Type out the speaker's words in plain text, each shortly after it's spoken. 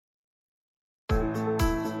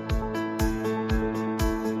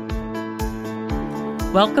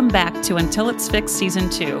Welcome back to Until It's Fixed Season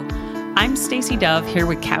 2. I'm Stacey Dove here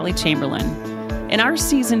with Callie Chamberlain. In our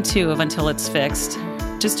Season 2 of Until It's Fixed,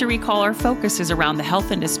 just to recall, our focus is around the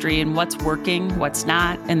health industry and what's working, what's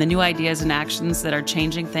not, and the new ideas and actions that are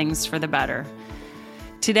changing things for the better.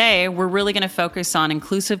 Today, we're really going to focus on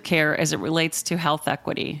inclusive care as it relates to health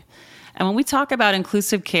equity. And when we talk about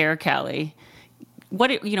inclusive care, Callie,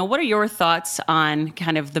 what are your thoughts on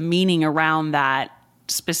kind of the meaning around that?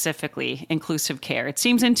 Specifically inclusive care. It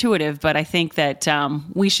seems intuitive, but I think that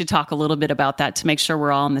we should talk a little bit about that to make sure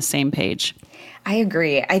we're all on the same page. I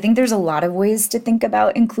agree. I think there's a lot of ways to think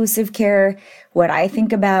about inclusive care. What I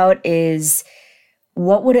think about is,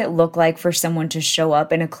 what would it look like for someone to show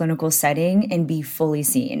up in a clinical setting and be fully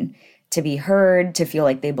seen, to be heard, to feel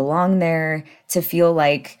like they belong there, to feel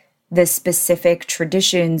like the specific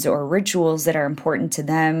traditions or rituals that are important to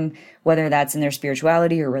them, whether that's in their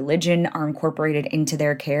spirituality or religion, are incorporated into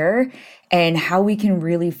their care, and how we can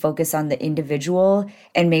really focus on the individual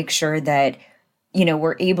and make sure that,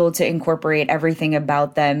 we're able to incorporate everything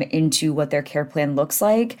about them into what their care plan looks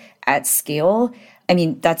like at scale. I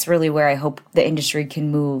mean, that's really where I hope the industry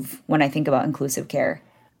can move when I think about inclusive care.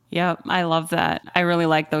 Yeah, I love that. I really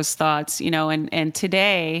like those thoughts, and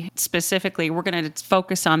today specifically, we're going to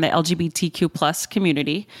focus on the LGBTQ plus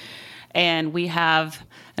community. And we have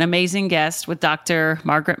an amazing guest with Dr.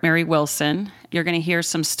 Margaret Mary Wilson. You're going to hear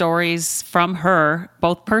some stories from her,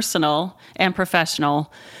 both personal and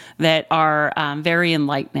professional, that are very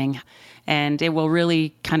enlightening. And it will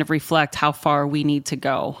really kind of reflect how far we need to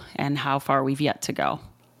go and how far we've yet to go.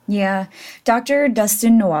 Yeah. Dr.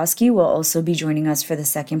 Dustin Nowosky will also be joining us for the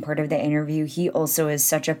second part of the interview. He also is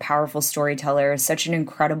such a powerful storyteller, such an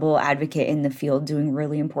incredible advocate in the field doing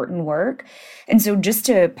really important work. And so just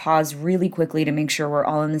to pause really quickly to make sure we're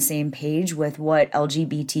all on the same page with what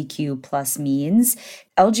LGBTQ plus means.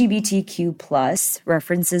 LGBTQ plus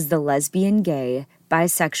references the lesbian, gay,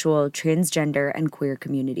 bisexual, transgender, and queer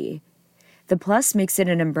community. The plus makes it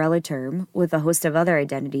an umbrella term with a host of other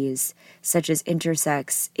identities, such as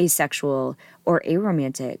intersex, asexual, or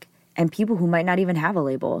aromantic, and people who might not even have a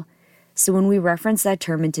label. So when we reference that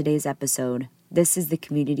term in today's episode, this is the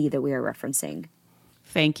community that we are referencing.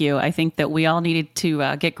 Thank you. I think that we all needed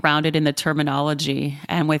to get grounded in the terminology.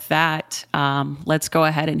 And with that, let's go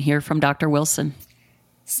ahead and hear from Dr. Wilson.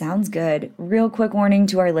 Sounds good. Real quick warning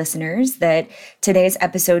to our listeners that today's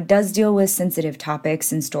episode does deal with sensitive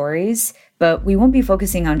topics and stories, but we won't be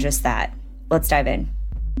focusing on just that. Let's dive in.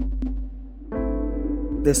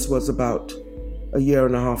 This was about a year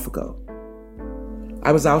and a half ago.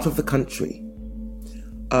 I was out of the country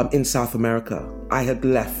in South America. I had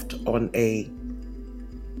left on a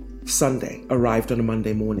Sunday, arrived on a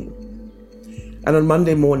Monday morning. And on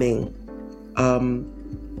Monday morning,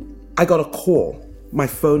 I got a call. My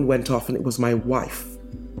phone went off and it was my wife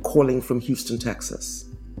calling from Houston, Texas.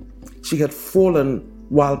 She had fallen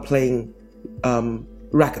while playing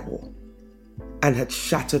racquetball and had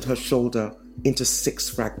shattered her shoulder into 6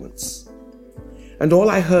 fragments. And all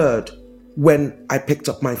I heard when I picked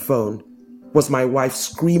up my phone was my wife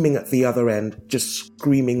screaming at the other end, just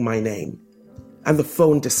screaming my name. And the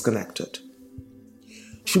phone disconnected.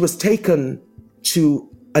 She was taken to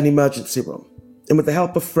an emergency room. And with the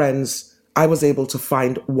help of friends, I was able to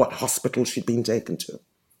find what hospital she'd been taken to.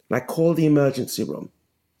 And I called the emergency room.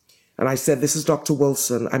 And I said, "This is Dr.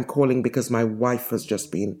 Wilson. I'm calling because my wife has just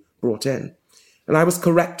been brought in." And I was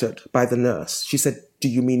corrected by the nurse. She said, "Do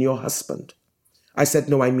you mean your husband?" I said,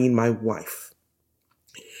 "No, I mean my wife."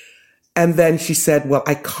 And then she said, "Well,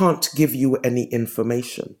 I can't give you any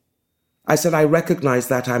information." I said, "I recognize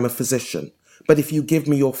that I'm a physician, but if you give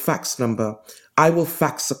me your fax number, I will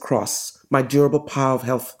fax across my durable power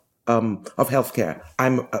of healthcare.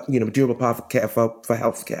 I'm, durable power of care for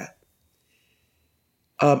healthcare."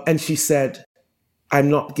 And she said, "I'm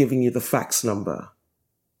not giving you the fax number.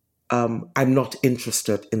 I'm not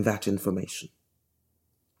interested in that information."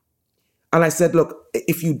 And I said, "Look,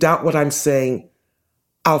 if you doubt what I'm saying,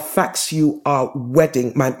 I'll fax you our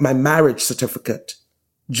wedding, my marriage certificate,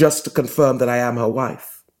 just to confirm that I am her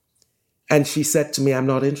wife." And she said to me, "I'm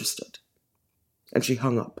not interested." And she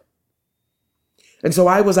hung up. And so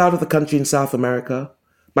I was out of the country in South America.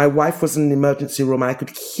 My wife was in the emergency room. I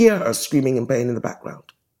could hear her screaming in pain in the background.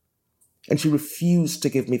 And she refused to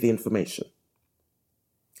give me the information.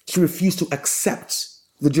 She refused to accept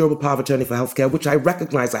the durable power of attorney for healthcare, which I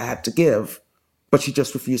recognized I had to give, but she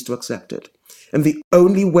just refused to accept it. And the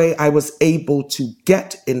only way I was able to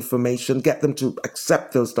get information, get them to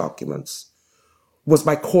accept those documents, was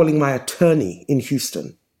by calling my attorney in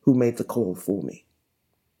Houston, who made the call for me.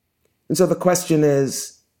 And so the question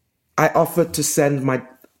is, I offered to send my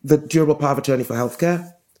the durable power of attorney for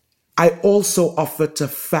healthcare. I also offer to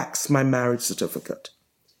fax my marriage certificate.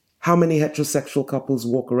 How many heterosexual couples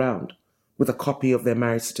walk around with a copy of their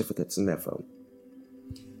marriage certificates in their phone?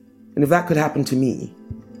 And if that could happen to me,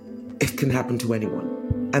 it can happen to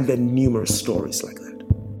anyone. And there are numerous stories like that.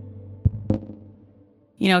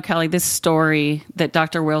 You know, Kelly, this story that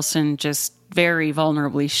Dr. Wilson just very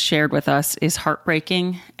vulnerably shared with us is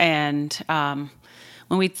heartbreaking. And when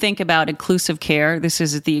we think about inclusive care, this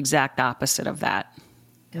is the exact opposite of that.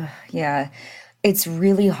 Yeah, it's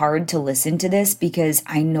really hard to listen to this because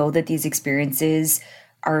I know that these experiences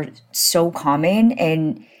are so common,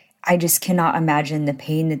 and I just cannot imagine the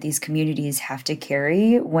pain that these communities have to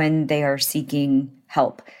carry when they are seeking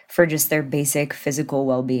help for just their basic physical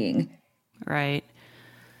well-being. Right.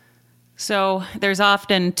 So there's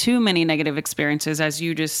often too many negative experiences, as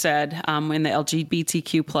you just said, in the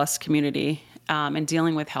LGBTQ plus community and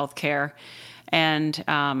dealing with healthcare. And,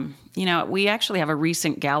 we actually have a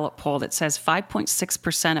recent Gallup poll that says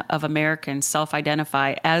 5.6% of Americans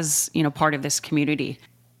self-identify as, part of this community.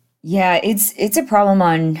 Yeah, it's a problem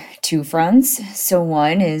on two fronts. So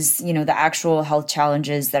one is, the actual health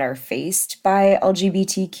challenges that are faced by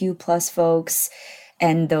LGBTQ plus folks.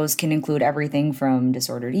 And those can include everything from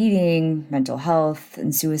disordered eating, mental health,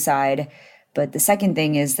 and suicide. But the second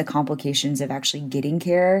thing is the complications of actually getting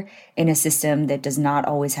care in a system that does not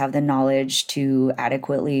always have the knowledge to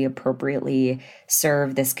adequately, appropriately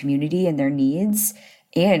serve this community and their needs,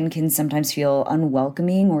 and can sometimes feel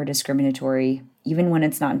unwelcoming or discriminatory, even when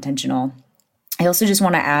it's not intentional. I also just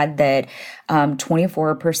want to add that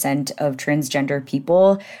 24% of transgender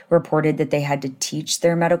people reported that they had to teach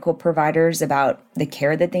their medical providers about the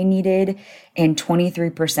care that they needed, and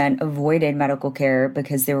 23% avoided medical care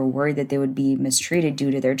because they were worried that they would be mistreated due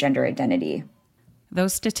to their gender identity.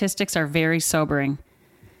 Those statistics are very sobering.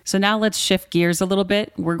 So now let's shift gears a little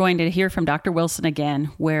bit. We're going to hear from Dr. Wilson again,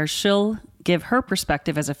 where she'll give her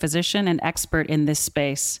perspective as a physician and expert in this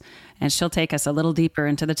space, and she'll take us a little deeper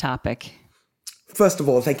into the topic. First of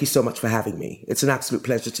all, thank you so much for having me. It's an absolute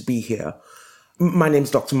pleasure to be here. My name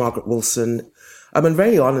is Dr. Margaret Wilson. I'm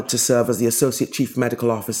very honored to serve as the Associate Chief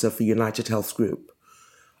Medical Officer for United Health Group.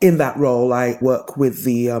 In that role, I work with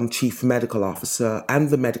the Chief Medical Officer and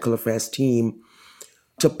the Medical Affairs team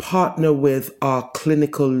to partner with our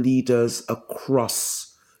clinical leaders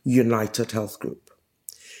across United Health Group.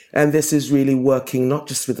 And this is really working not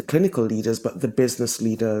just with the clinical leaders, but the business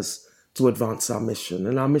leaders to advance our mission.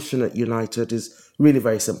 And our mission at United is really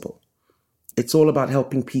very simple. It's all about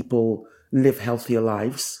helping people live healthier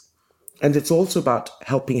lives. And it's also about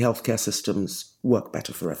helping healthcare systems work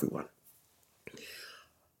better for everyone.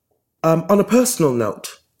 On a personal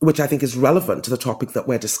note, which I think is relevant to the topic that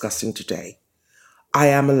we're discussing today, I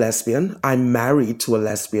am a lesbian. I'm married to a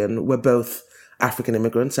lesbian. We're both African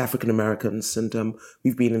immigrants, African Americans, and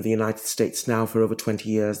we've been in the United States now for over 20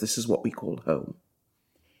 years. This is what we call home.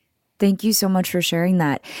 Thank you so much for sharing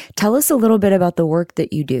that. Tell us a little bit about the work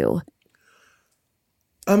that you do.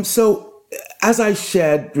 So, as I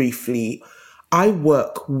shared briefly, I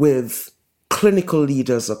work with clinical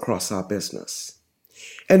leaders across our business.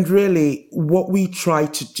 And really, what we try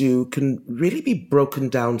to do can really be broken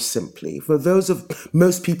down simply. For those of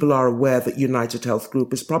most people are aware that United Health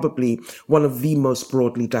Group is probably one of the most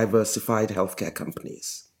broadly diversified healthcare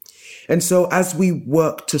companies. And so as we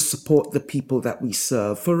work to support the people that we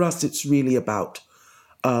serve, for us, it's really about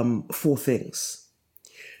four things.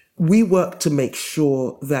 We work to make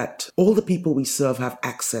sure that all the people we serve have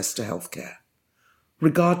access to healthcare,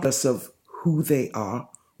 regardless of who they are,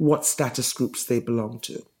 what status groups they belong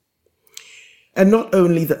to. And not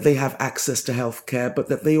only that they have access to healthcare, but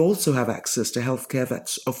that they also have access to healthcare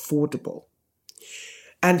that's affordable.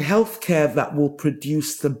 And healthcare that will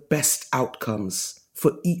produce the best outcomes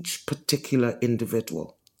for each particular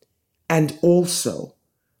individual, and also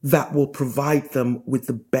that will provide them with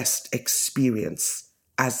the best experience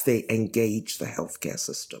as they engage the healthcare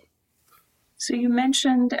system. So you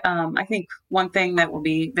mentioned, I think one thing that will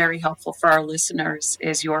be very helpful for our listeners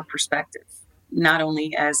is your perspective, not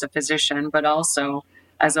only as a physician, but also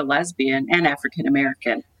as a lesbian and African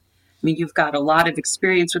American. I mean, you've got a lot of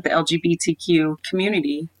experience with the LGBTQ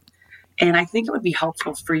community. And I think it would be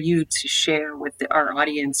helpful for you to share with our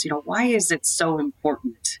audience, why is it so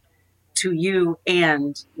important to you,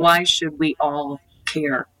 and why should we all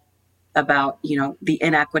care about, the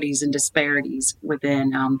inequities and disparities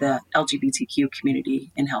within the LGBTQ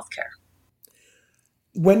community in healthcare?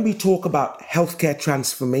 When we talk about healthcare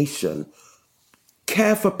transformation,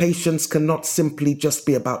 care for patients cannot simply just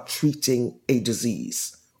be about treating a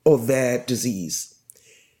disease or their disease.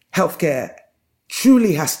 Healthcare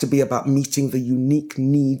truly has to be about meeting the unique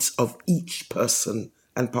needs of each person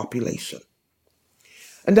and population.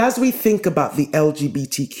 And as we think about the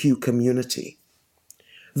LGBTQ community,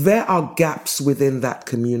 there are gaps within that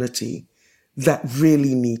community that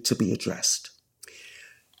really need to be addressed.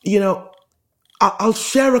 You know, I'll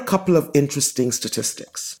share a couple of interesting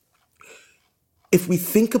statistics. If we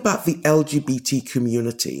think about the LGBT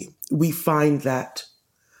community, we find that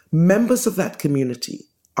members of that community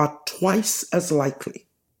are twice as likely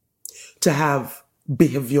to have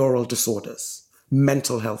behavioral disorders,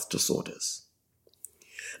 mental health disorders.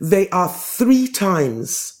 They are 3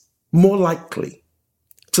 times more likely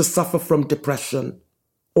to suffer from depression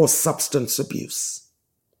or substance abuse.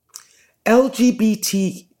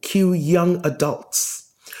 LGBTQ young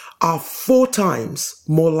adults are 4 times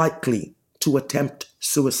more likely to attempt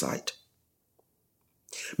suicide.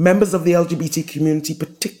 Members of the LGBT community,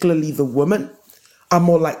 particularly the women, are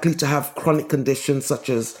more likely to have chronic conditions such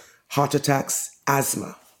as heart attacks,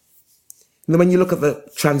 asthma. And then when you look at the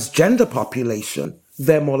transgender population,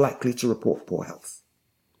 they're more likely to report poor health.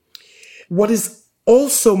 What is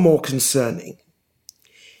also more concerning,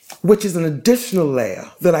 which is an additional layer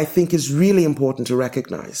that I think is really important to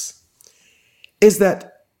recognize, is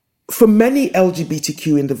that for many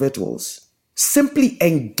LGBTQ individuals, simply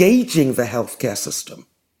engaging the healthcare system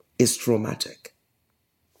is traumatic.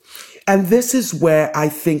 And this is where I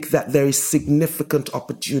think that there is significant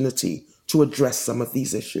opportunity to address some of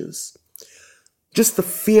these issues. Just the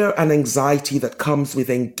fear and anxiety that comes with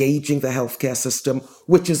engaging the healthcare system,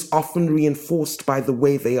 which is often reinforced by the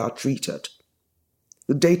way they are treated.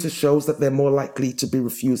 The data shows that they're more likely to be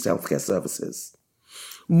refused healthcare services,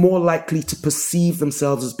 more likely to perceive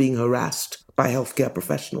themselves as being harassed by healthcare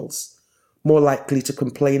professionals, more likely to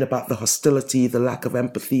complain about the hostility, the lack of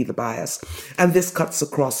empathy, the bias. And this cuts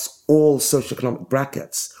across all socioeconomic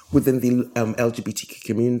brackets within the LGBTQ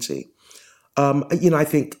community. I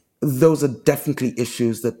think those are definitely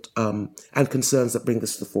issues that and concerns that bring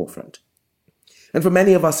this to the forefront. And for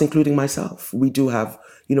many of us, including myself, we do have,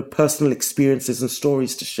 personal experiences and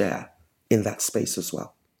stories to share in that space as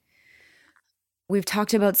well. We've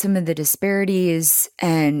talked about some of the disparities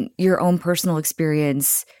and your own personal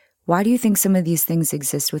experience. Why do you think some of these things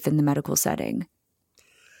exist within the medical setting?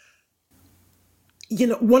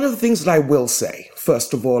 One of the things that I will say,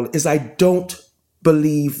 first of all, is I don't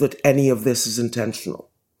believe that any of this is intentional.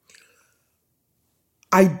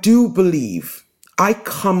 I do believe, I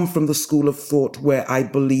come from the school of thought where I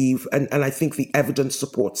believe, and I think the evidence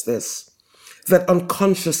supports this, that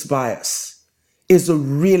unconscious bias is a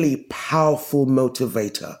really powerful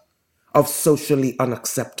motivator of socially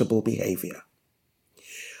unacceptable behavior.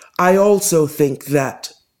 I also think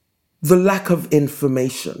that the lack of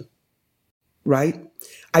information, right?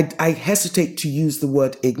 I hesitate to use the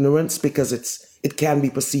word ignorance because it can be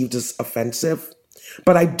perceived as offensive,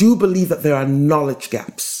 but I do believe that there are knowledge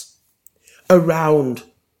gaps around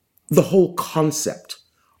the whole concept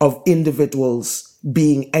of individuals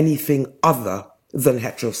being anything other than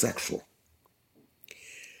heterosexual.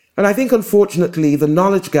 And I think, unfortunately, the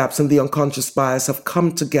knowledge gaps and the unconscious bias have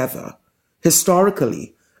come together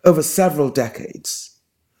historically over several decades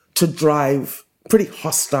to drive pretty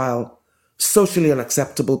hostile, socially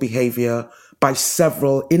unacceptable behavior by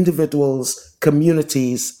several individuals,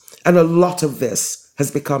 communities, and a lot of this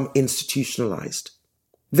has become institutionalized.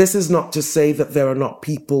 This is not to say that there are not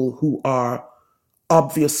people who are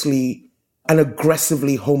obviously and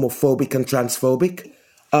aggressively homophobic and transphobic.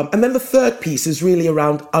 And then the third piece is really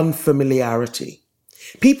around unfamiliarity.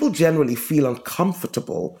 People generally feel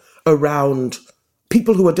uncomfortable around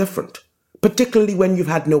people who are different, particularly when you've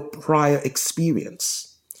had no prior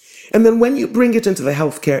experience. And then when you bring it into the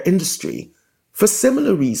healthcare industry, for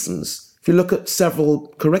similar reasons, if you look at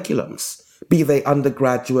several curriculums, be they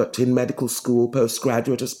undergraduate in medical school,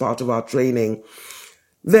 postgraduate as part of our training,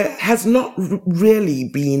 there has not really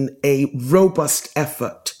been a robust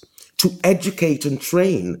effort to educate and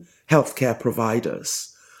train healthcare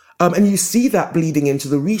providers. And you see that bleeding into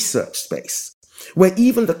the research space, where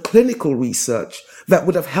even the clinical research that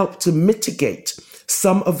would have helped to mitigate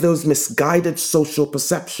some of those misguided social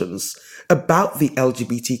perceptions about the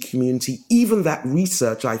LGBT community, even that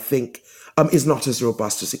research, I think, is not as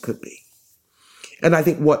robust as it could be. And I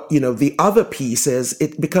think what, the other piece is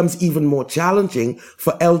it becomes even more challenging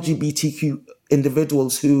for LGBTQ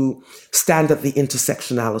individuals who stand at the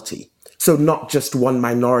intersectionality. So not just one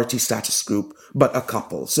minority status group, but a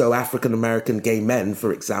couple. So African American gay men,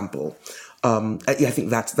 for example. I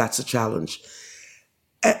think that's a challenge.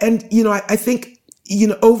 And I think,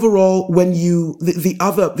 overall, when the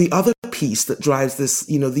other piece that drives this,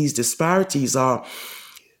 these disparities are,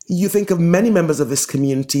 You think of many members of this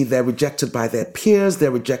community, they're rejected by their peers,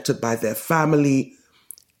 they're rejected by their family.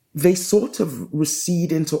 They sort of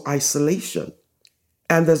recede into isolation.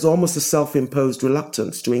 And there's almost a self-imposed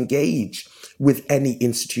reluctance to engage with any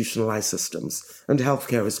institutionalized systems. And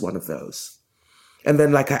healthcare is one of those. And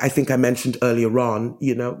then, like I think I mentioned earlier on,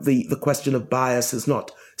 the question of bias is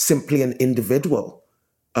not simply an individual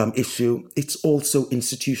issue. It's also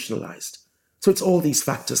institutionalized. So it's all these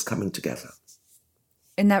factors coming together.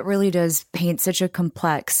 And that really does paint such a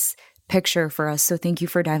complex picture for us. So thank you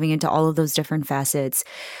for diving into all of those different facets.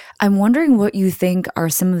 I'm wondering what you think are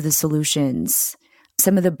some of the solutions,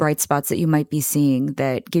 some of the bright spots that you might be seeing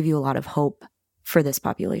that give you a lot of hope for this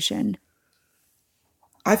population.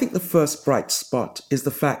 I think the first bright spot is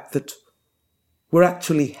the fact that we're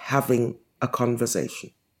actually having a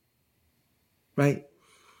conversation, right?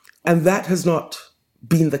 And that has not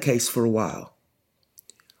been the case for a while.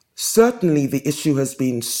 Certainly the issue has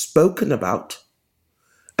been spoken about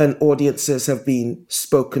and audiences have been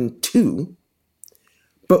spoken to,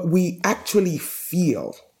 but we actually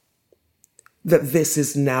feel that this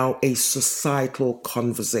is now a societal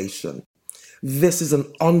conversation. This is an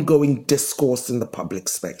ongoing discourse in the public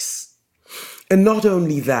space. And not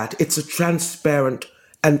only that, it's a transparent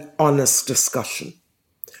and honest discussion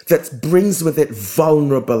that brings with it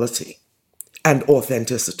vulnerability and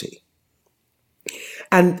authenticity.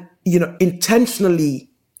 And,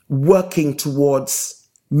 intentionally working towards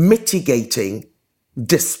mitigating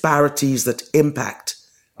disparities that impact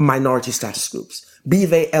minority status groups, be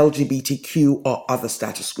they LGBTQ or other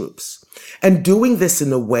status groups, and doing this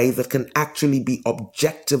in a way that can actually be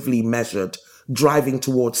objectively measured, driving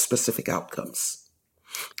towards specific outcomes.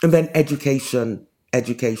 And then education.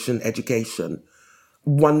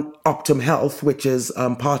 One, Optum Health, which is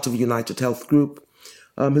part of United Health Group,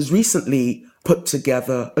 has recently put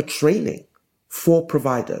together a training for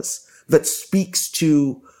providers that speaks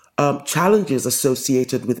to challenges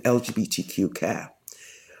associated with LGBTQ care.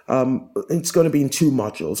 It's going to be in 2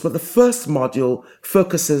 modules, but the first module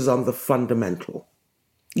focuses on the fundamental,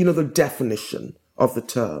 the definition of the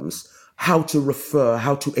terms, how to refer,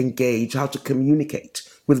 how to engage, how to communicate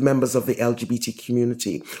with members of the LGBT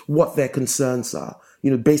community, what their concerns are,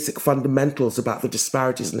 basic fundamentals about the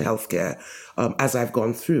disparities in healthcare as I've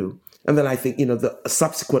gone through. And then I think, the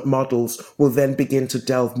subsequent models will then begin to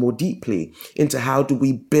delve more deeply into how do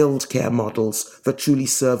we build care models that truly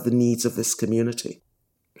serve the needs of this community.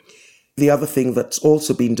 The other thing that's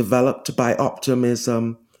also been developed by Optum is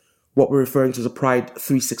what we're referring to as a Pride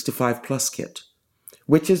 365 Plus kit,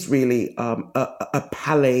 which is really a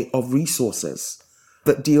palette of resources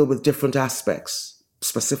that deal with different aspects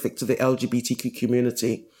specific to the LGBTQ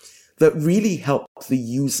community that really help the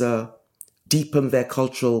user deepen their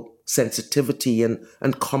cultural sensitivity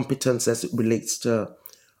and competence as it relates to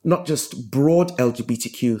not just broad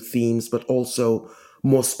LGBTQ themes, but also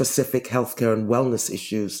more specific healthcare and wellness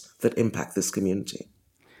issues that impact this community.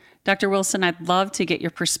 Dr. Wilson, I'd love to get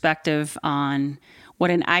your perspective on what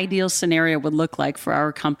an ideal scenario would look like for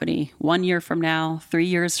our company 1 year from now, 3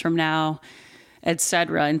 years from now, et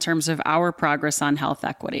cetera, in terms of our progress on health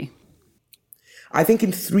equity. I think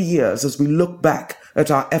in 3 years, as we look back at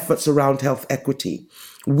our efforts around health equity,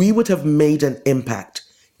 we would have made an impact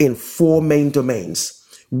in 4 main domains.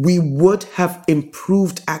 We would have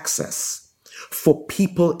improved access for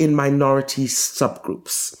people in minority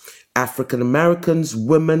subgroups, African Americans,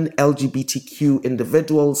 women, LGBTQ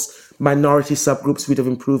individuals, minority subgroups, we'd have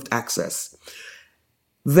improved access.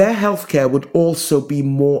 Their healthcare would also be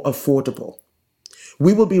more affordable.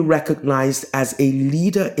 We will be recognized as a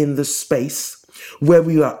leader in the space where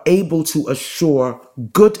we are able to assure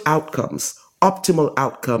good outcomes, optimal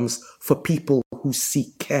outcomes for people who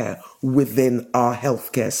seek care within our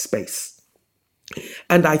healthcare space.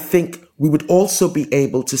 And I think we would also be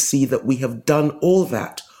able to see that we have done all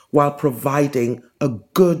that while providing a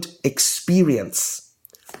good experience,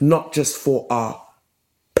 not just for our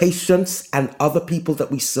patients and other people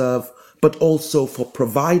that we serve, but also for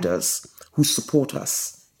providers who support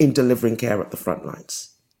us in delivering care at the front lines.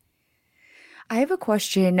 I have a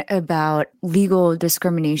question about legal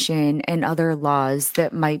discrimination and other laws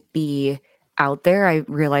that might be out there. I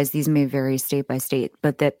realize these may vary state by state,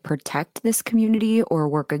 but that protect this community or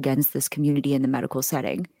work against this community in the medical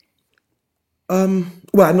setting.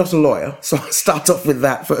 Well, I'm not a lawyer, so I'll start off with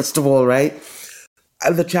that first of all, right?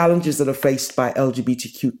 The challenges that are faced by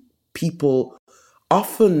LGBTQ people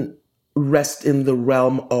often rest in the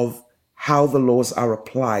realm of how the laws are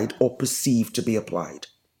applied or perceived to be applied,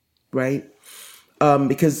 right?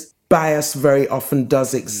 Because bias very often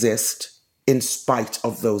does exist in spite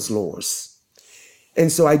of those laws.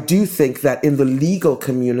 And so I do think that in the legal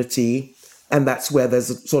community, and that's where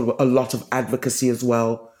there's sort of a lot of advocacy as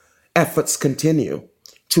well, efforts continue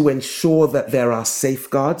to ensure that there are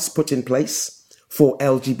safeguards put in place for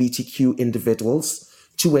LGBTQ individuals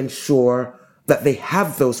to ensure that they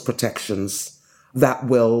have those protections that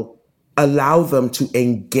will allow them to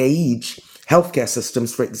engage healthcare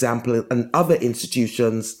systems, for example, and other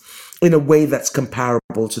institutions in a way that's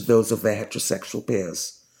comparable to those of their heterosexual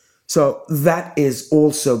peers. So that is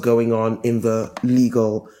also going on in the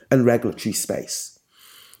legal and regulatory space.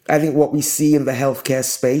 I think what we see in the healthcare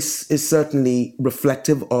space is certainly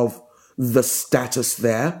reflective of the status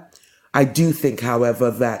there. I do think,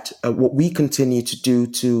 however, that what we continue to do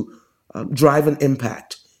to drive an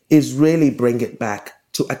impact is really bring it back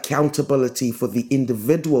to accountability for the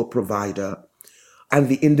individual provider and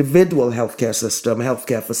the individual healthcare system,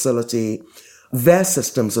 healthcare facility, their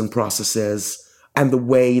systems and processes, and the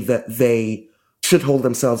way that they should hold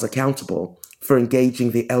themselves accountable for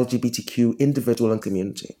engaging the LGBTQ individual and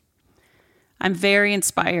community. I'm very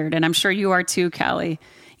inspired, and I'm sure you are too, Callie.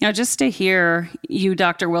 You know, just to hear you,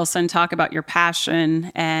 Dr. Wilson, talk about your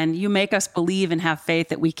passion, and you make us believe and have faith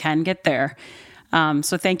that we can get there.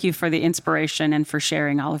 So thank you for the inspiration and for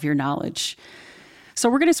sharing all of your knowledge. So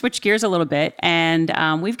we're going to switch gears a little bit,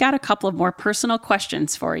 and we've got a couple of more personal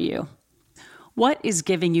questions for you. What is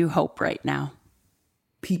giving you hope right now?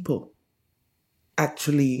 People.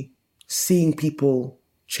 Actually seeing people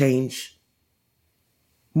change,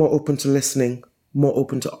 more open to listening, more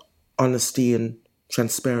open to honesty and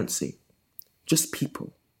transparency. Just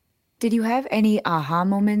people. Did you have any aha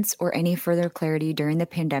moments or any further clarity during the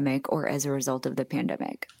pandemic or as a result of the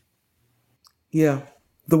pandemic? Yeah,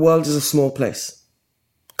 the world is a small place.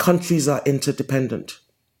 Countries are interdependent.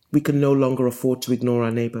 We can no longer afford to ignore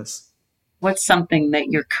our neighbors. What's something that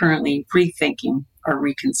you're currently rethinking or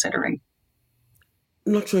reconsidering?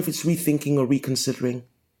 I'm not sure if it's rethinking or reconsidering,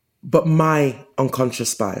 but my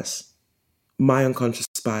unconscious bias.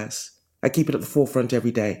 I keep it at the forefront every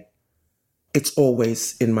day. It's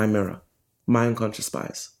always in my mirror, my unconscious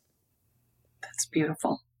bias. That's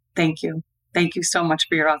beautiful. Thank you. Thank you so much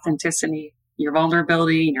for your authenticity, your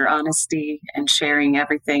vulnerability, your honesty, and sharing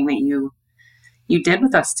everything that you did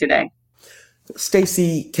with us today.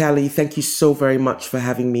 Stacey, Callie, thank you so very much for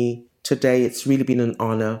having me today. It's really been an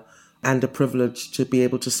honor and a privilege to be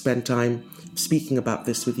able to spend time speaking about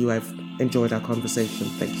this with you. I've enjoyed our conversation.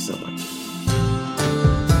 Thank you so much.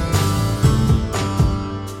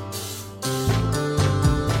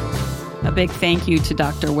 A big thank you to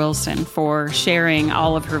Dr. Wilson for sharing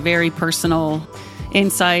all of her very personal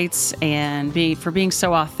insights and for being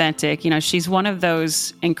so authentic. You know, she's one of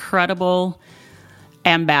those incredible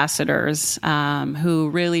ambassadors who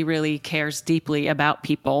really, really cares deeply about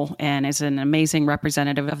people and is an amazing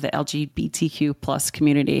representative of the LGBTQ plus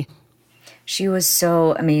community. She was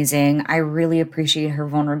so amazing. I really appreciate her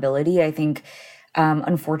vulnerability. I think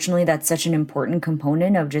unfortunately, that's such an important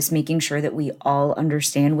component of just making sure that we all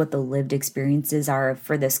understand what the lived experiences are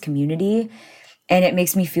for this community. And it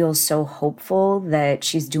makes me feel so hopeful that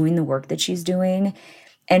she's doing the work that she's doing,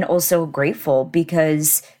 and also grateful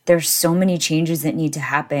because there's so many changes that need to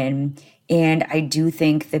happen. And I do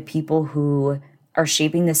think the people who are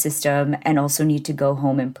shaping the system and also need to go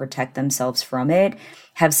home and protect themselves from it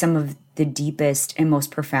have some of the deepest and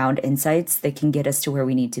most profound insights that can get us to where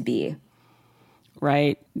we need to be.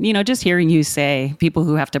 Right. You know, just hearing you say people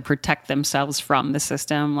who have to protect themselves from the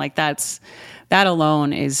system, like that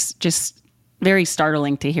alone is just very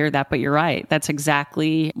startling to hear that. But you're right. That's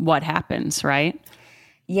exactly what happens, right?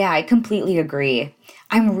 Yeah, I completely agree.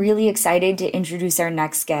 I'm really excited to introduce our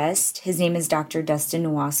next guest. His name is Dr. Dustin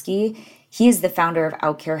Nowosky. He is the founder of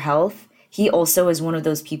OutCare Health. He also is one of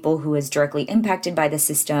those people who is directly impacted by the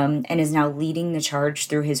system and is now leading the charge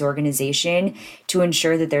through his organization to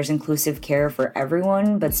ensure that there's inclusive care for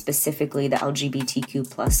everyone, but specifically the LGBTQ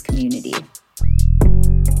plus community.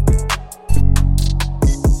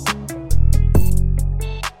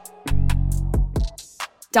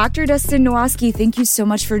 Dr. Dustin Nowosky, thank you so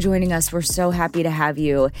much for joining us. We're so happy to have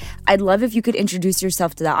you. I'd love if you could introduce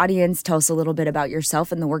yourself to the audience, tell us a little bit about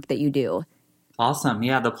yourself and the work that you do. Awesome.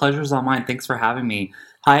 Yeah, the pleasure's all mine. Thanks for having me.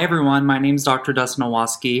 Hi, everyone. My name is Dr. Dustin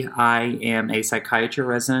Nowosky. I am a psychiatry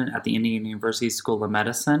resident at the Indiana University School of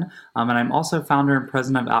Medicine, and I'm also founder and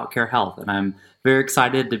president of OutCare Health. And I'm very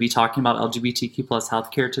excited to be talking about LGBTQ plus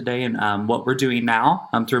healthcare today and what we're doing now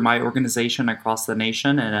through my organization across the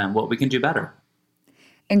nation and what we can do better.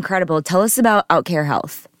 Incredible. Tell us about OutCare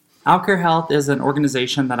Health. OutCare Health is an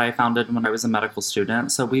organization that I founded when I was a medical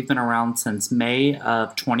student. So we've been around since May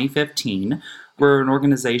of 2015. We're an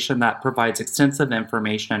organization that provides extensive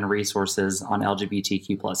information and resources on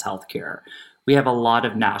LGBTQ plus healthcare. We have a lot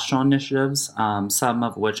of national initiatives, some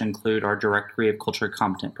of which include our directory of culturally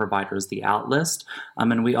competent providers, the OUTList,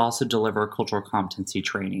 and we also deliver cultural competency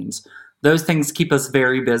trainings. Those things keep us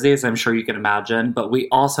very busy, as I'm sure you can imagine, but we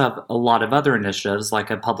also have a lot of other initiatives like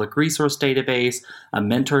a public resource database, a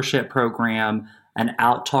mentorship program, an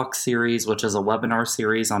OutTalk series, which is a webinar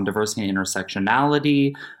series on diversity and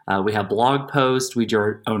intersectionality. We have blog posts, we do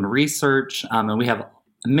our own research, and we have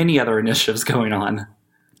many other initiatives going on.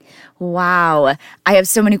 Wow. I have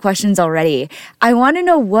so many questions already. I want to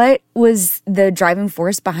know, what was the driving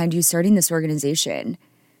force behind you starting this organization?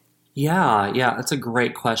 Yeah, that's a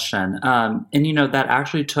great question. And that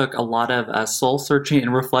actually took a lot of soul searching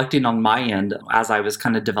and reflecting on my end as I was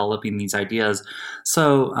kind of developing these ideas.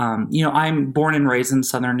 So, I'm born and raised in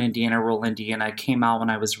Southern Indiana, rural Indiana. Came out when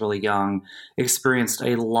I was really young, experienced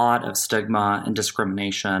a lot of stigma and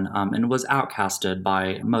discrimination, and was outcasted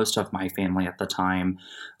by most of my family at the time.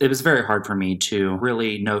 It was very hard for me to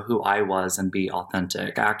really know who I was and be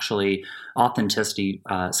authentic. Actually, authenticity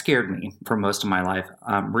scared me for most of my life.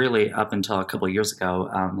 Really, up until a couple of years ago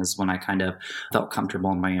is when I kind of felt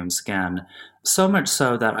comfortable in my own skin. So much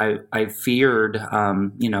so that I feared,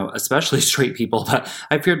 especially straight people, but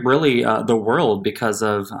I feared really the world because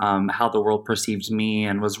of how the world perceived me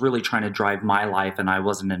and was really trying to drive my life, and I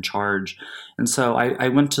wasn't in charge. And so I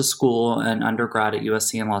went to school and undergrad at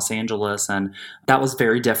USC in Los Angeles, and that was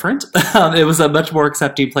very different. It was a much more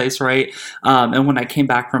accepting place, right? And when I came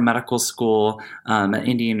back from medical school at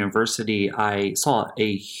Indiana University, I saw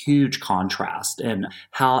a huge contrast in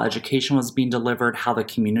how education was being delivered, how the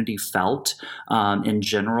community felt in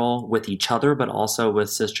general with each other, but also with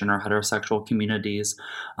cisgender heterosexual communities.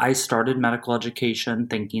 I started medical education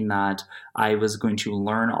thinking that I was going to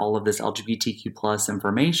learn all of this LGBTQ plus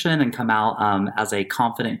information and come out as a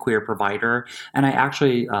confident queer provider. And I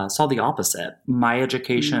actually saw the opposite. My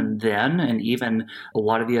education then, and even a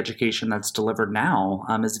lot of the education that's delivered now,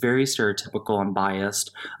 is very stereotypical and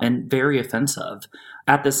biased and very offensive.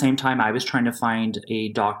 At the same time, I was trying to find a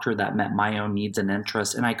doctor that met my own needs and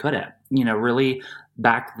interests, and I couldn't. Really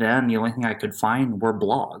back then, the only thing I could find were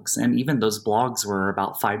blogs. And even those blogs were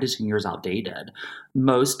about 5 to 10 years outdated.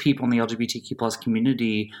 Most people in the LGBTQ plus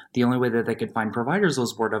community, the only way that they could find providers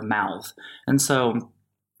was word of mouth. And so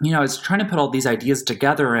I was trying to put all these ideas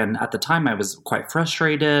together, and at the time I was quite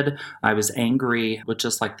frustrated. I was angry with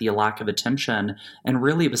just like the lack of attention, and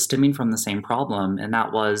really it was stemming from the same problem, and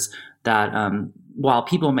that was that while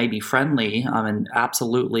people may be friendly and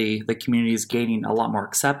absolutely the community is gaining a lot more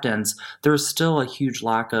acceptance, there's still a huge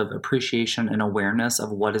lack of appreciation and awareness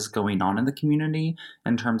of what is going on in the community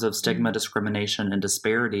in terms of stigma, discrimination, and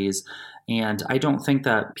disparities. And I don't think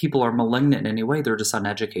that people are malignant in any way, they're just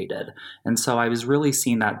uneducated. And so I was really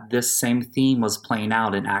seeing that this same theme was playing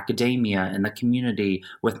out in academia, in the community,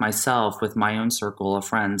 with myself, with my own circle of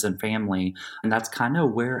friends and family. And that's kind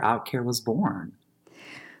of where OutCare was born.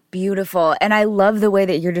 Beautiful. And I love the way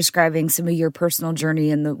that you're describing some of your personal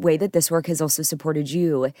journey and the way that this work has also supported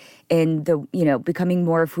you in the, becoming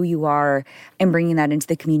more of who you are and bringing that into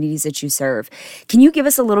the communities that you serve. Can you give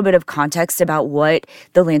us a little bit of context about what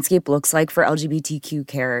the landscape looks like for LGBTQ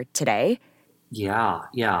care today? Yeah.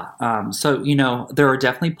 So, there are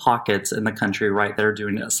definitely pockets in the country, right, that are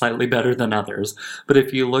doing it slightly better than others. But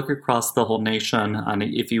if you look across the whole nation, and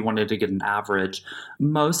if you wanted to get an average,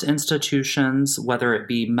 most institutions, whether it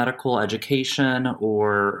be medical education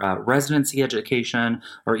or residency education,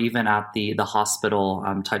 or even at the hospital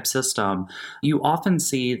type system, you often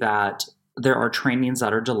see that there are trainings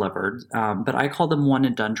that are delivered, but I call them one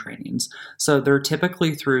and done trainings. So they're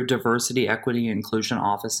typically through diversity, equity, and inclusion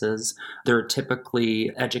offices. They're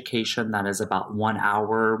typically education that is about 1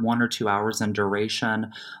 hour, 1 or 2 hours in duration.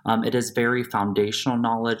 It is very foundational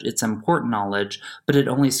knowledge. It's important knowledge, but it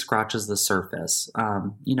only scratches the surface.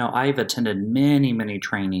 I've attended many, many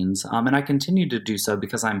trainings, and I continue to do so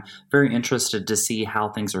because I'm very interested to see how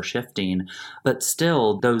things are shifting. But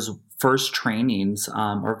still, those first trainings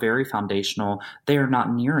are very foundational. They are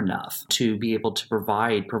not near enough to be able to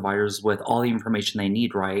provide providers with all the information they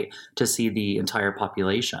need, right, to see the entire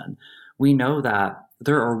population. We know that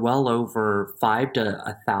there are well over 5 to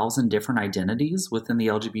 1,000 different identities within the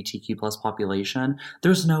LGBTQ plus population.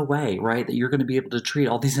 There's no way, right, that you're going to be able to treat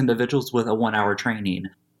all these individuals with a 1 hour training.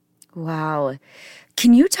 Wow.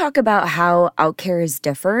 Can you talk about how OutCare is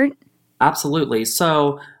different? Absolutely.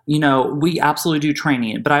 So, we absolutely do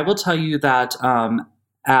training, but I will tell you that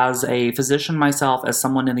as a physician myself, as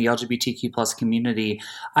someone in the LGBTQ plus community,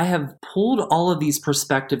 I have pulled all of these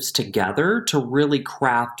perspectives together to really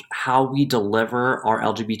craft how we deliver our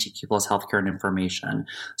LGBTQ plus healthcare and information.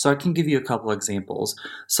 So I can give you a couple examples.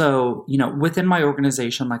 So, within my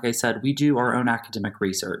organization, like I said, we do our own academic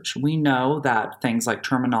research. We know that things like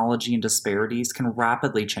terminology and disparities can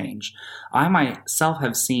rapidly change. I myself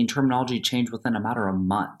have seen terminology change within a matter of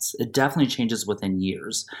months. It definitely changes within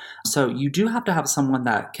years. So you do have to have someone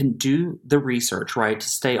that can do the research, right, to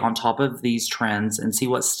stay on top of these trends and see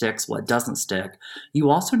what sticks, what doesn't stick. You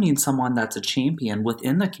also need someone that's a champion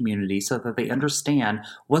within the community so that they understand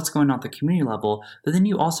what's going on at the community level. But then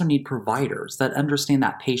you also need providers that understand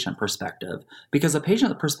that patient perspective, because a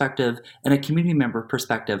patient perspective and a community member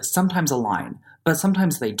perspective sometimes align, but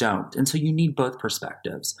sometimes they don't. And so you need both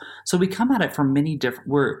perspectives. So we come at it from many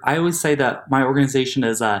different, I always say that my organization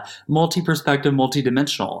is a multi-perspective,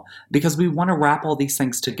 multi-dimensional, because we want to wrap all these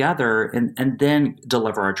things together and then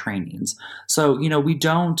deliver our trainings. So, we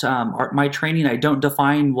don't, my training, I don't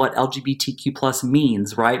define what LGBTQ plus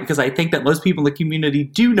means, right? Because I think that most people in the community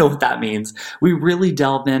do know what that means. We really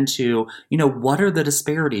delve into, what are the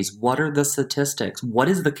disparities? What are the statistics? What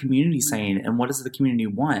is the community saying? And what does the community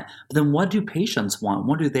want? But then what do patients want?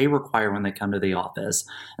 What do they require when they come to the office?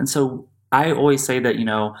 And so I always say that,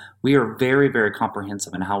 we are very, very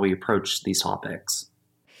comprehensive in how we approach these topics.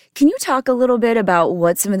 Can you talk a little bit about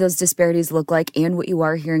what some of those disparities look like and what you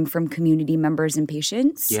are hearing from community members and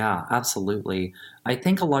patients? Yeah, absolutely. I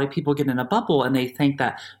think a lot of people get in a bubble and they think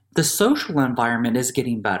that the social environment is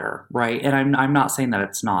getting better, right? And I'm not saying that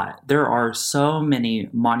it's not. There are so many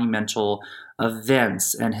monumental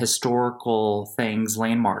events and historical things,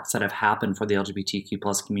 landmarks that have happened for the LGBTQ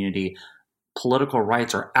plus community. Political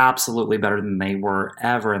rights are absolutely better than they were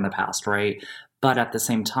ever in the past, right? But at the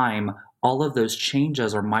same time, all of those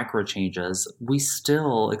changes or micro changes, we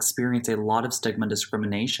still experience a lot of stigma and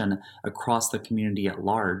discrimination across the community at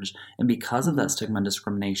large. And because of that stigma and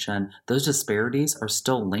discrimination, those disparities are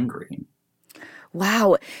still lingering.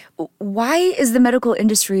 Wow. Why is the medical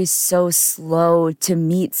industry so slow to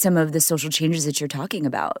meet some of the social changes that you're talking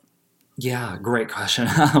about? Yeah, great question.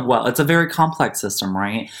 Well, it's a very complex system,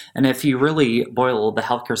 right? And if you really boil the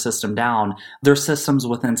healthcare system down, there's systems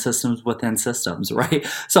within systems within systems, right?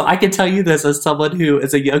 So I can tell you this as someone who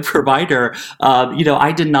is a young provider.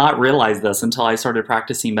 I did not realize this until I started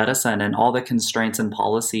practicing medicine and all the constraints and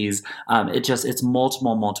policies. It's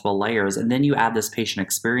multiple layers. And then you add this patient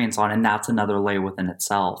experience on, and that's another layer within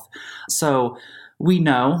itself. So we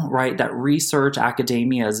know, right, that research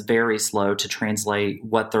academia is very slow to translate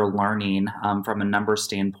what they're learning from a number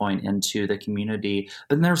standpoint into the community.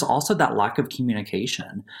 But then there's also that lack of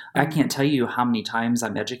communication. I can't tell you how many times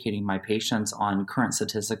I'm educating my patients on current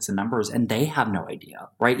statistics and numbers, and they have no idea,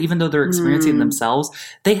 right? Even though they're experiencing themselves,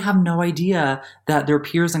 they have no idea that their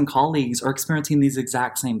peers and colleagues are experiencing these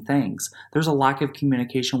exact same things. There's a lack of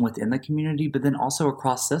communication within the community, but then also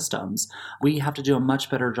across systems. We have to do a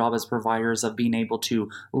much better job as providers of being able to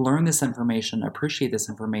learn this information, appreciate this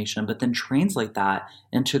information, but then translate that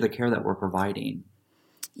into the care that we're providing.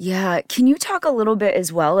 Yeah. Can you talk a little bit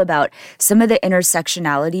as well about some of the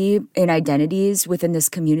intersectionality in identities within this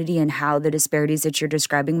community and how the disparities that you're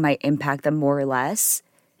describing might impact them more or less?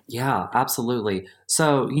 Yeah, absolutely.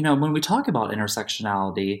 So, when we talk about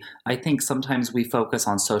intersectionality, I think sometimes we focus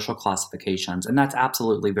on social classifications, and that's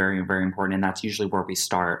absolutely very, very important, and that's usually where we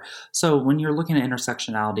start. So when you're looking at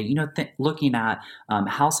intersectionality, looking at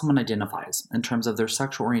how someone identifies in terms of their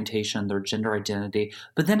sexual orientation, their gender identity,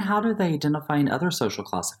 but then how do they identify in other social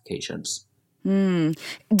classifications?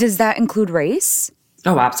 Does that include race?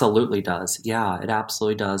 Oh, absolutely does. Yeah, it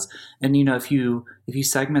absolutely does. And if you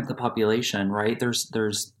segment the population, right,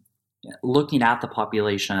 there's looking at the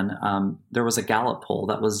population, there was a Gallup poll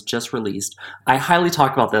that was just released. I highly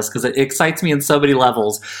talk about this because it excites me in so many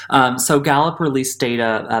levels. So Gallup released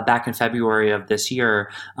data back in February of this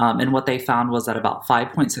year, and what they found was that about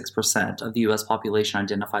 5.6% of the U.S. population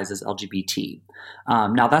identifies as LGBT.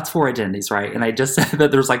 Now that's for identities, right? And I just said that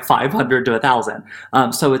there's like 500 to 1,000.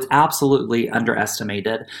 So it's absolutely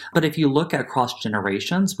underestimated. But if you look at across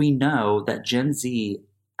generations, we know that Gen Z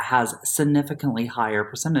has significantly higher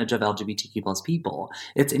percentage of LGBTQ plus people.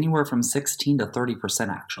 It's anywhere from 16 to 30%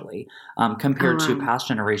 actually, compared to past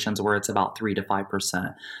generations where it's about 3 to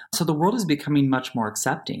 5%. So the world is becoming much more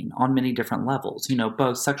accepting on many different levels,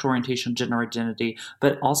 both sexual orientation, gender identity,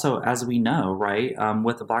 but also, as we know, right,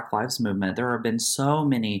 with the Black Lives Movement, there have been so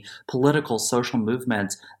many political, social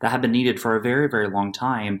movements that have been needed for a very, very long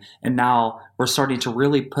time. And now we're starting to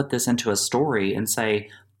really put this into a story and say,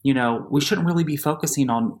 we shouldn't really be focusing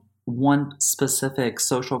on one specific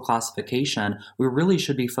social classification. We really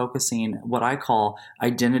should be focusing what I call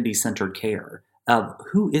identity-centered care of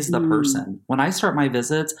who is the person. When I start my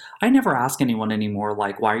visits, I never ask anyone anymore,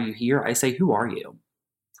 like, why are you here? I say, who are you?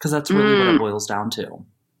 Because that's really what it boils down to.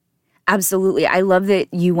 Absolutely. I love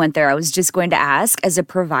that you went there. I was just going to ask, as a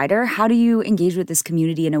provider, how do you engage with this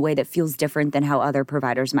community in a way that feels different than how other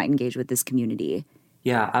providers might engage with this community?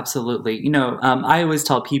 Yeah, absolutely. I always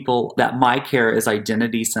tell people that my care is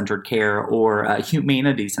identity-centered care or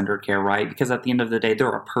humanity-centered care, right? Because at the end of the day, they're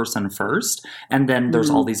a person first, and then there's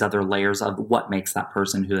all these other layers of what makes that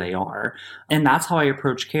person who they are. And that's how I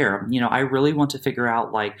approach care. I really want to figure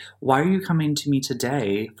out, like, why are you coming to me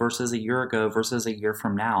today versus a year ago versus a year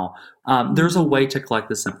from now? There's a way to collect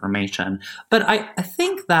this information. But I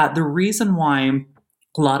think that the reason why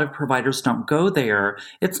a lot of providers don't go there,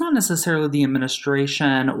 it's not necessarily the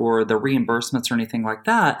administration or the reimbursements or anything like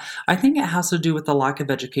that. I think it has to do with the lack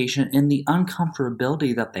of education and the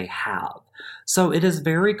uncomfortability that they have. So it is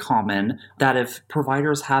very common that if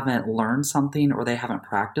providers haven't learned something or they haven't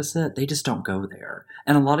practiced it, they just don't go there.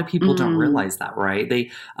 And a lot of people don't realize that, right?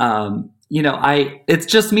 They, it's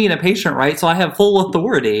just me and a patient, right? So I have full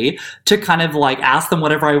authority to kind of like ask them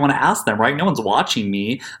whatever I want to ask them, right? No one's watching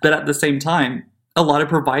me. But at the same time, a lot of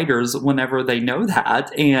providers, whenever they know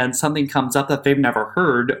that and something comes up that they've never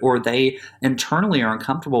heard or they internally are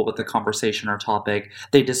uncomfortable with the conversation or topic,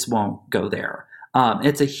 they just won't go there.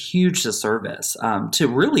 It's a huge disservice to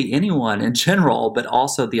really anyone in general, but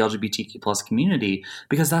also the LGBTQ plus community,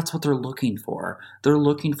 because that's what they're looking for. They're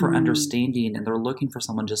looking for understanding, and they're looking for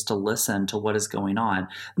someone just to listen to what is going on.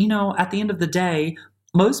 At the end of the day,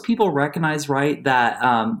 most people recognize, right, that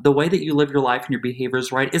the way that you live your life and your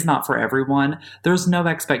behaviors, right, is not for everyone. There's no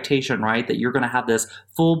expectation, right, that you're going to have this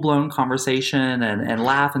full-blown conversation and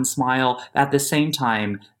laugh and smile. At the same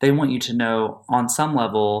time, they want you to know on some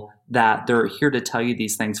level that they're here to tell you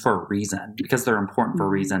these things for a reason, because they're important for a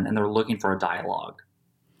reason, and they're looking for a dialogue.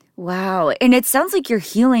 Wow. And it sounds like you're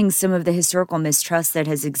healing some of the historical mistrust that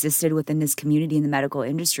has existed within this community in the medical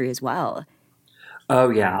industry as well. Oh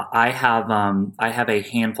yeah, I have a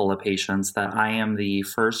handful of patients that I am the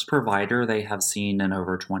first provider they have seen in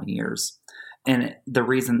over 20 years. And the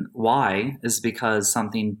reason why is because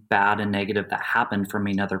something bad and negative that happened from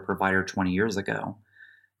another provider 20 years ago.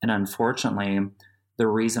 And unfortunately, the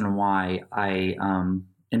reason why I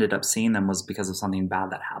ended up seeing them was because of something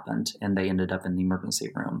bad that happened, and they ended up in the emergency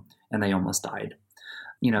room and they almost died.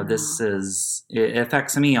 It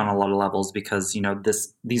affects me on a lot of levels because,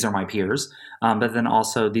 these are my peers, but then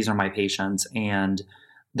also these are my patients, and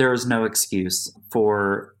there is no excuse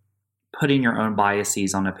for putting your own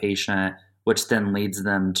biases on a patient, which then leads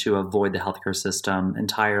them to avoid the healthcare system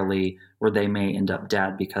entirely, where they may end up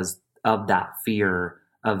dead because of that fear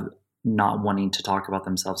of not wanting to talk about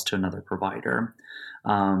themselves to another provider.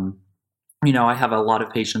 I have a lot of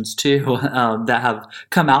patients too that have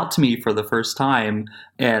come out to me for the first time.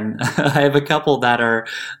 And I have a couple that are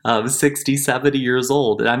 60, 70 years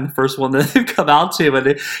old. And I'm the first one that they've come out to. And,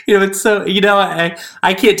 it's so,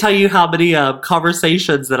 I can't tell you how many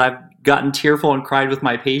conversations that I've gotten tearful and cried with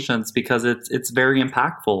my patients because it's very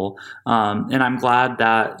impactful. And I'm glad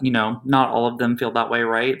that, not all of them feel that way,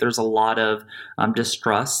 right? There's a lot of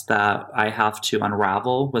distrust that I have to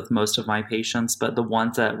unravel with most of my patients, but the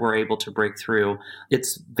ones that we're able to break through,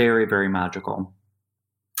 it's very, very magical.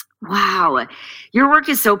 Wow. Your work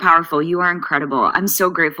is so powerful. You are incredible. I'm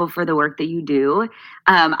so grateful for the work that you do.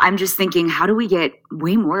 I'm just thinking, how do we get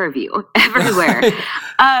way more of you everywhere?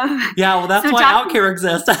 That's why OutCare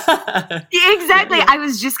exists. Exactly. Yeah. I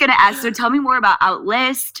was just going to ask. So tell me more about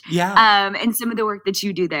Outlist and some of the work that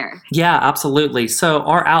you do there. Yeah, absolutely. So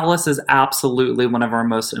our Outlist is absolutely one of our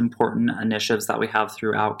most important initiatives that we have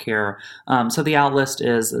through OutCare. So the Outlist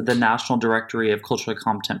is the National Directory of Culturally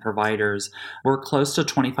Competent Providers. We're close to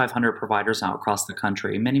 2,500 providers now across the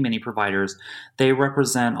country, many, many providers. They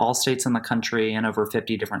represent all states in the country and over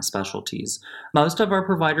 50 different specialties. Most of our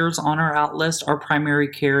providers on our Outlist are primary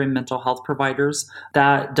care and mental health providers.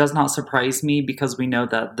 That does not surprise me because we know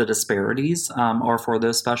that the disparities are for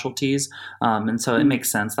those specialties. And so it makes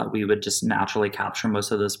sense that we would just naturally capture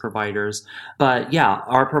most of those providers. But yeah,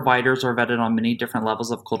 our providers are vetted on many different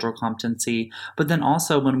levels of cultural competency. But then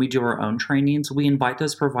also when we do our own trainings, we invite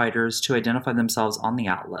those providers to identify themselves on the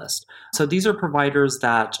Outlist. So these are providers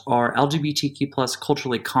that are LGBTQ plus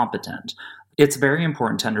culturally competent. It's very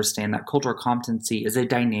important to understand that cultural competency is a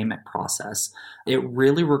dynamic process. It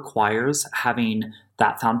really requires having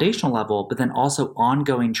that foundational level, but then also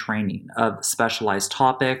ongoing training of specialized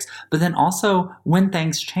topics, but then also when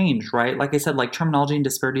things change, right? Like I said, like terminology and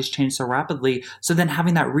disparities change so rapidly. So then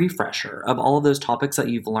having that refresher of all of those topics that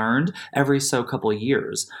you've learned every so couple of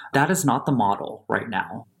years, that is not the model right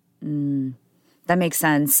now. That makes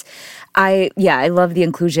sense. I love the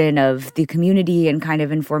inclusion of the community and kind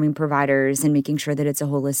of informing providers and making sure that it's a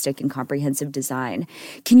holistic and comprehensive design.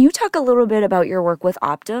 Can you talk a little bit about your work with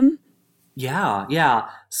Optum? Yeah.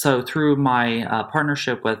 So through my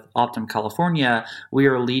partnership with Optum California, we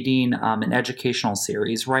are leading an educational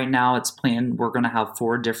series. Right now it's planned, we're going to have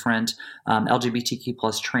 4 different LGBTQ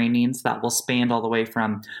plus trainings that will span all the way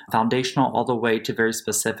from foundational all the way to very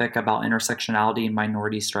specific about intersectionality and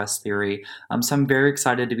minority stress theory. So I'm very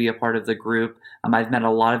excited to be a part of the group. I've met a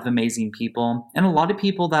lot of amazing people and a lot of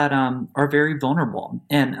people that are very vulnerable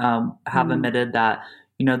and have admitted that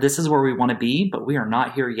this is where we want to be, but we are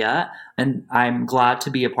not here yet. And I'm glad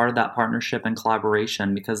to be a part of that partnership and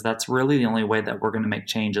collaboration, because that's really the only way that we're going to make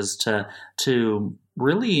changes to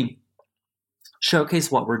really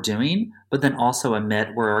showcase what we're doing, but then also admit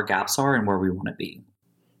where our gaps are and where we want to be.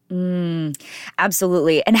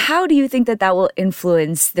 Absolutely. And how do you think that will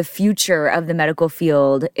influence the future of the medical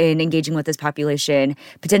field in engaging with this population,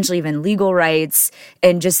 potentially even legal rights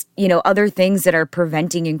and just, other things that are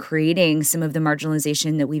preventing and creating some of the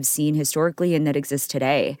marginalization that we've seen historically and that exists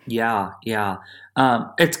today? Yeah.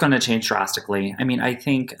 It's going to change drastically. I mean, I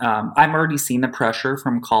think I'm already seeing the pressure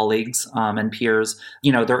from colleagues and peers.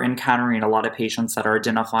 They're encountering a lot of patients that are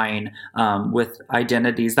identifying with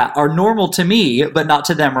identities that are normal to me, but not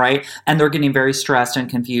to them, right? And they're getting very stressed and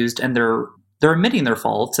confused, and they're admitting their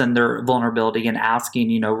faults and their vulnerability and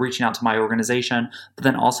asking, reaching out to my organization, but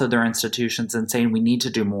then also their institutions and saying we need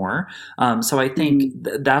to do more. So I think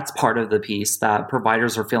that's part of the piece, that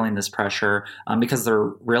providers are feeling this pressure because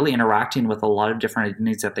they're really interacting with a lot of different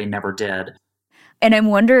identities that they never did. And I'm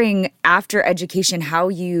wondering, after education, how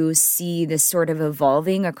you see this sort of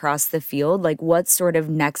evolving across the field, like what's sort of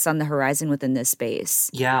next on the horizon within this space?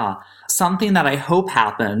 Yeah, something that I hope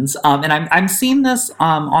happens, and I'm seeing this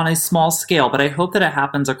on a small scale, but I hope that it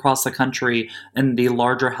happens across the country in the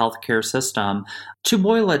larger healthcare system. To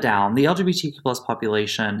boil it down, the LGBTQ plus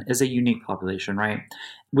population is a unique population, right?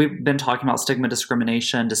 We've been talking about stigma,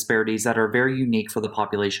 discrimination, disparities that are very unique for the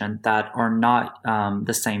population that are not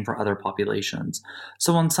the same for other populations.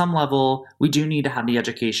 So on some level, we do need to have the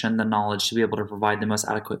education, the knowledge to be able to provide the most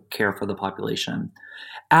adequate care for the population.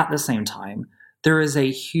 At the same time, there is a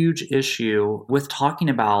huge issue with talking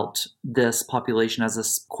about this population as a,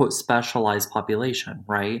 quote, specialized population,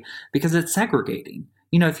 right? Because it's segregating.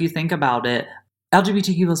 If you think about it,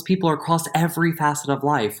 LGBTQ plus people are across every facet of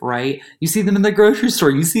life, right? You see them in the grocery store.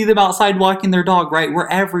 You see them outside walking their dog, right? We're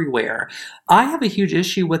everywhere. I have a huge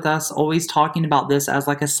issue with us always talking about this as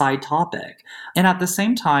like a side topic. And at the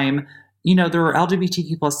same time, there are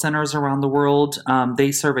LGBTQ plus centers around the world.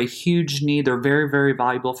 They serve a huge need. They're very, very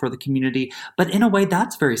valuable for the community. But in a way,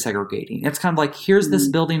 that's very segregating. It's kind of like, here's this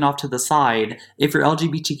building off to the side. If you're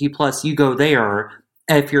LGBTQ plus, you go there.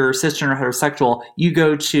 If you're cisgender or heterosexual, you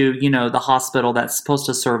go to, the hospital that's supposed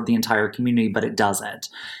to serve the entire community, but it doesn't.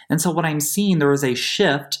 And so what I'm seeing, there is a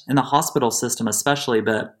shift in the hospital system especially,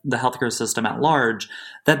 but the healthcare system at large,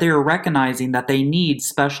 that they are recognizing that they need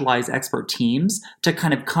specialized expert teams to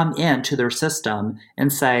kind of come into their system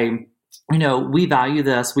and say, we value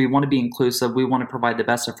this, we want to be inclusive, we want to provide the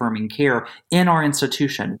best affirming care in our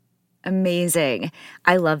institution. Amazing.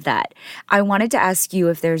 I love that. I wanted to ask you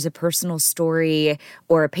if there's a personal story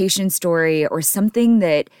or a patient story or something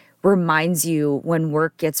that reminds you when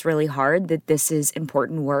work gets really hard that this is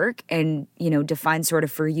important work and, define sort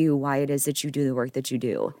of for you why it is that you do the work that you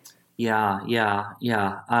do. Yeah.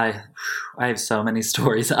 I have so many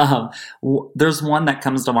stories. There's one that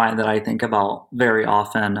comes to mind that I think about very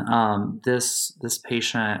often. This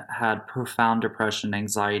patient had profound depression,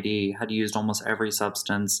 anxiety, had used almost every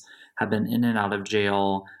substance, had been in and out of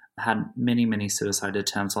jail, had many, many suicide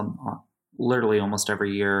attempts on literally almost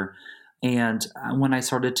every year. And when I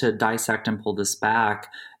started to dissect and pull this back,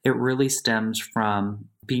 it really stems from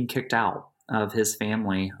being kicked out of his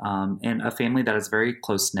family, and a family that is very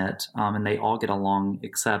close-knit, and they all get along,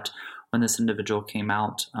 except when this individual came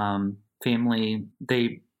out, family,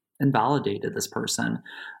 they invalidated this person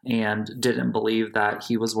and didn't believe that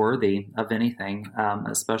he was worthy of anything,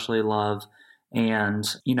 especially love. And,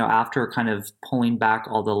 after kind of pulling back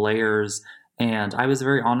all the layers, and I was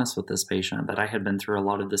very honest with this patient that I had been through a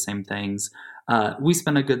lot of the same things. We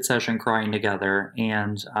spent a good session crying together,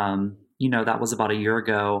 and, that was about a year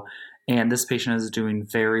ago. And this patient is doing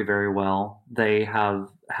very, very well. They have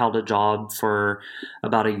held a job for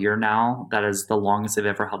about a year now. That is the longest they've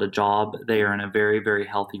ever held a job. They are in a very, very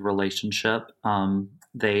healthy relationship.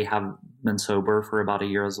 They have been sober for about a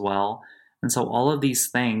year as well. And so all of these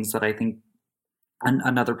things that I think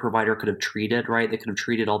another provider could have treated, right? They could have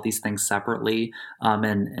treated all these things separately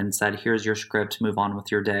and said, here's your script, move on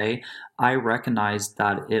with your day. I recognized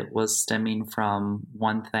that it was stemming from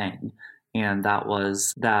one thing. And that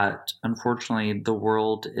was that, unfortunately, the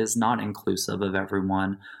world is not inclusive of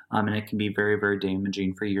everyone, and it can be very, very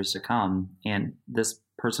damaging for years to come. And this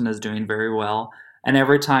person is doing very well. And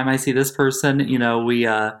every time I see this person,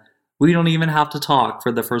 we don't even have to talk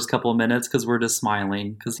for the first couple of minutes because we're just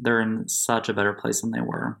smiling because they're in such a better place than they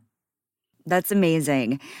were. That's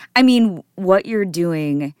amazing. I mean, what you're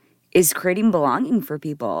doing is creating belonging for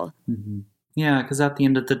people. Mm-hmm. Yeah, because at the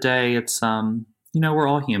end of the day, it's we're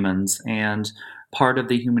all humans, and part of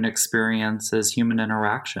the human experience is human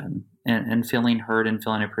interaction and feeling heard and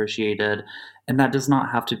feeling appreciated. And that does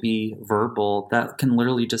not have to be verbal. That can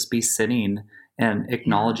literally just be sitting and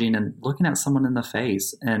acknowledging and looking at someone in the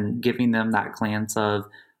face and giving them that glance of,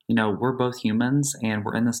 we're both humans and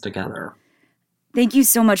we're in this together. Thank you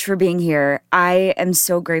so much for being here. I am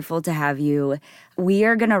so grateful to have you. We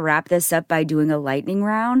are going to wrap this up by doing a lightning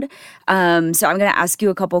round. So I'm going to ask you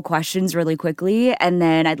a couple questions really quickly, and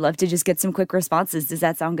then I'd love to just get some quick responses. Does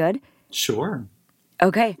that sound good? Sure.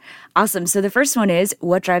 Okay, awesome. So the first one is,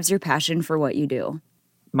 what drives your passion for what you do?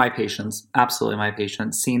 My patients. Absolutely my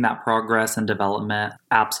patients. Seeing that progress and development.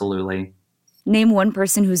 Absolutely. Name one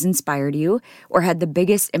person who's inspired you or had the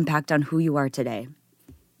biggest impact on who you are today.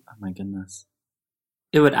 Oh my goodness.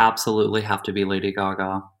 It would absolutely have to be Lady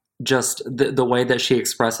Gaga. Just the way that she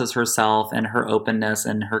expresses herself and her openness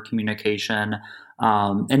and her communication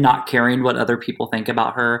and not caring what other people think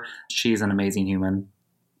about her. She's an amazing human.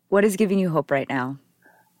 What is giving you hope right now?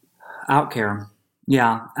 Outcare.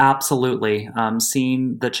 Yeah, absolutely.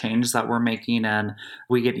 Seeing the change that we're making, and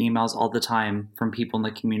we get emails all the time from people in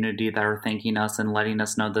the community that are thanking us and letting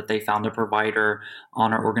us know that they found a provider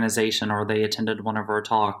on our organization or they attended one of our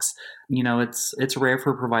talks. It's rare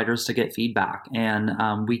for providers to get feedback, and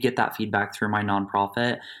we get that feedback through my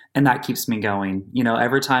nonprofit, and that keeps me going.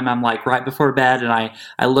 Every time I'm like right before bed and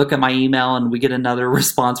I look at my email and we get another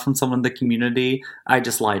response from someone in the community, I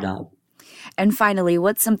just light up. And finally,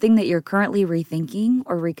 what's something that you're currently rethinking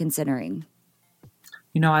or reconsidering?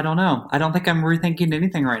 I don't know. I don't think I'm rethinking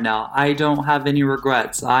anything right now. I don't have any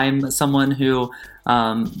regrets. I'm someone who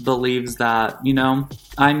believes that,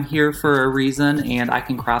 I'm here for a reason and I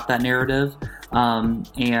can craft that narrative.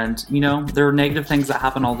 And there are negative things that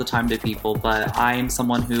happen all the time to people, but I am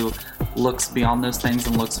someone who looks beyond those things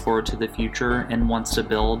and looks forward to the future and wants to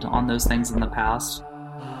build on those things in the past.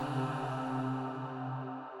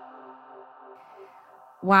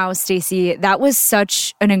 Wow, Stacey, that was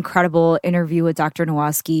such an incredible interview with Dr.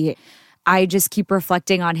 Nowosky. I just keep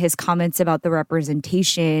reflecting on his comments about the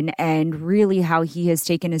representation and really how he has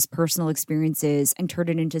taken his personal experiences and turned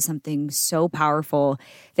it into something so powerful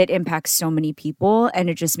that impacts so many people. And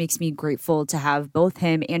it just makes me grateful to have both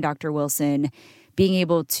him and Dr. Wilson being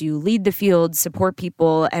able to lead the field, support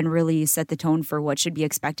people, and really set the tone for what should be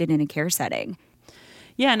expected in a care setting.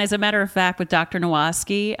 Yeah, and as a matter of fact, with Dr.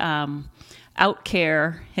 Nowosky,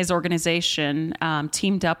 OutCare, his organization,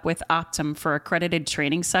 teamed up with Optum for accredited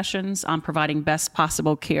training sessions on providing best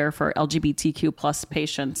possible care for LGBTQ plus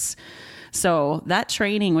patients. So that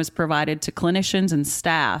training was provided to clinicians and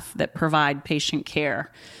staff that provide patient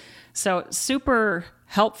care. So super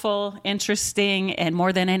helpful, interesting, and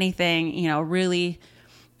more than anything, really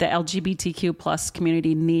the LGBTQ plus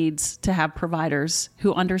community needs to have providers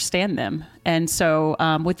who understand them. And so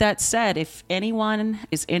with that said, if anyone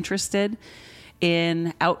is interested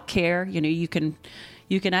in OutCare,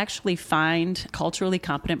 you can actually find culturally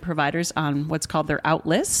competent providers on what's called their Out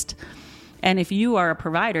List. And if you are a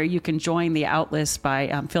provider, you can join the Out List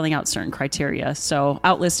by filling out certain criteria. So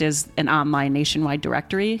Out List is an online nationwide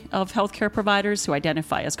directory of healthcare providers who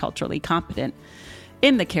identify as culturally competent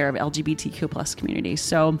in the care of LGBTQ plus community.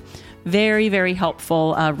 So very, very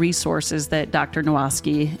helpful resources that Dr.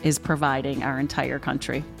 Nowosky is providing our entire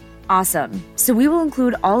country. Awesome. So we will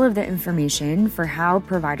include all of the information for how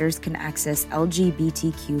providers can access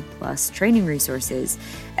LGBTQ plus training resources,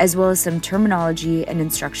 as well as some terminology and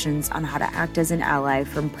instructions on how to act as an ally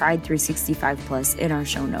from Pride 365 Plus in our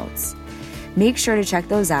show notes. Make sure to check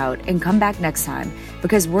those out and come back next time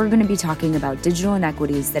because we're going to be talking about digital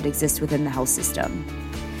inequities that exist within the health system.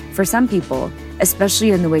 For some people,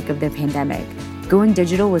 especially in the wake of the pandemic, going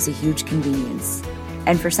digital was a huge convenience.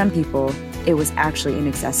 And for some people, it was actually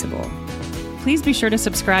inaccessible. Please be sure to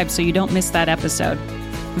subscribe so you don't miss that episode.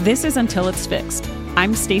 This is Until It's Fixed.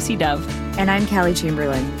 I'm Stacy Dove. And I'm Callie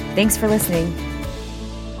Chamberlain. Thanks for listening.